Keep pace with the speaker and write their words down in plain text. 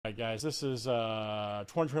Alright guys, this is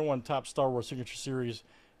 2021 Top Star Wars Signature Series,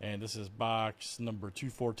 and this is box number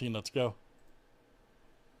 214. Let's go.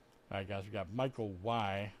 Alright guys, we got Michael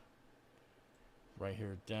Y. Right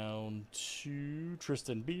here down to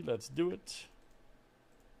Tristan B. Let's do it.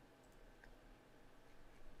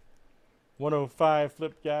 105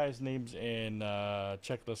 flip guys, names and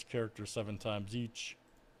checklist characters 7 times each.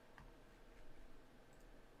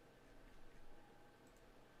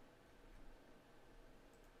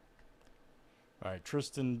 All right,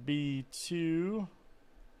 Tristan B to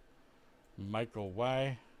Michael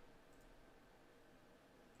Y.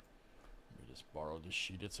 Let me just borrow this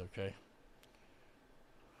sheet. It's okay.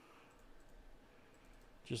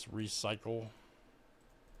 Just recycle.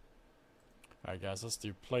 All right, guys, let's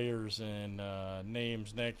do players and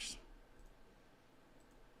names next.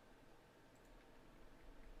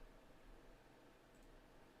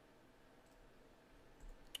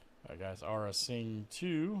 All right, guys, Ara Singh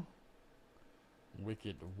to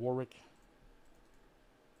Wicked Warwick.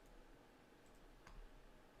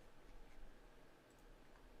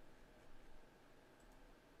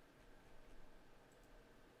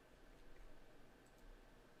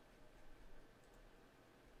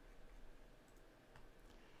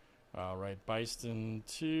 All right, Byston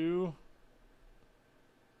to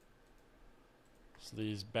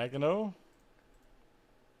Sleaze Bagano.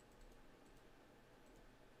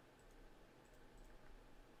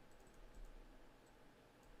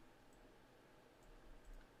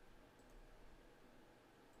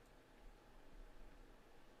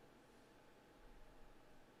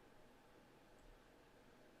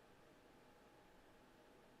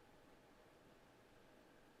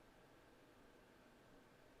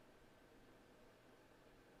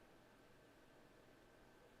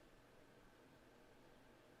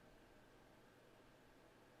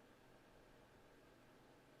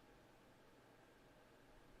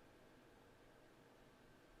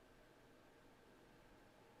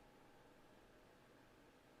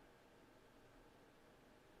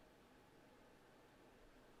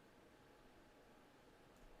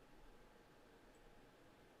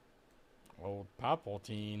 Old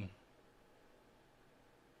Palpatine.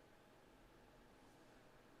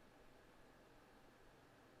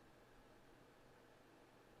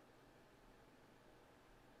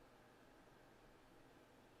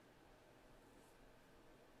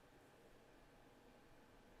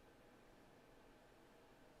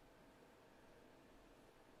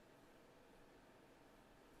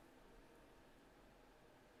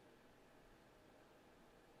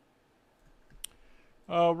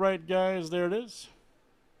 All right, guys, there it is.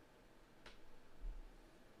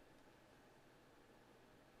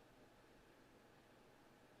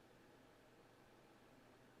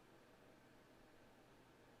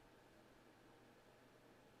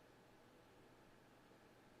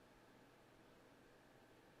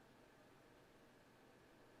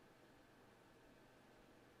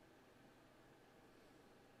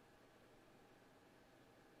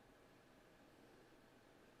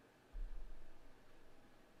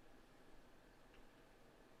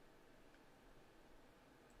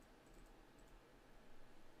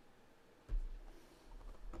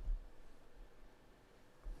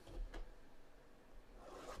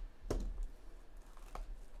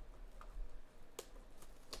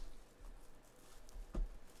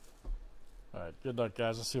 All right, good luck,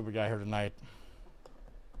 guys. Let's see what we got here tonight.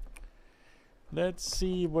 Let's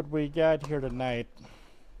see what we got here tonight.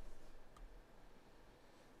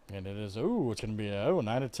 And it is, ooh, it's going to be, 9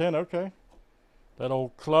 out of 10, okay. That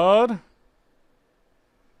old Claude.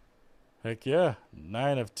 Heck yeah,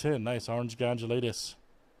 9 of 10. Nice, Orange Gondolatus.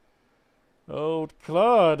 Old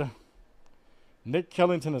Claude. Nick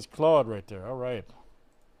Kellington is Claude right there, all right.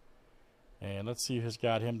 And let's see who's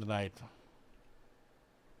got him tonight.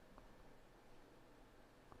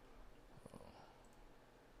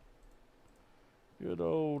 Good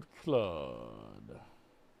old Claude.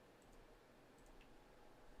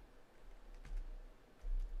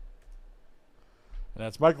 And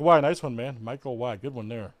that's Michael Y. Nice one, man. Michael Y. Good one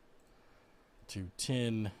there.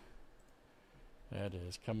 210. That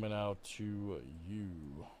is coming out to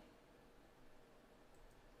you.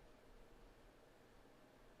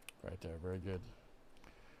 Right there. Very good.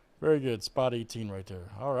 Very good. Spot 18 right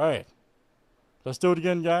there. All right. Let's do it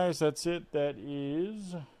again, guys. That's it. That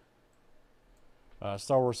is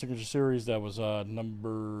Star Wars Signature Series. That was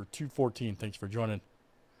number 214. Thanks for joining.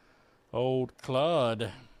 Old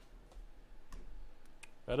Claude.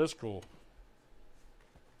 That is cool.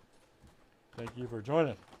 Thank you for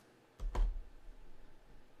joining.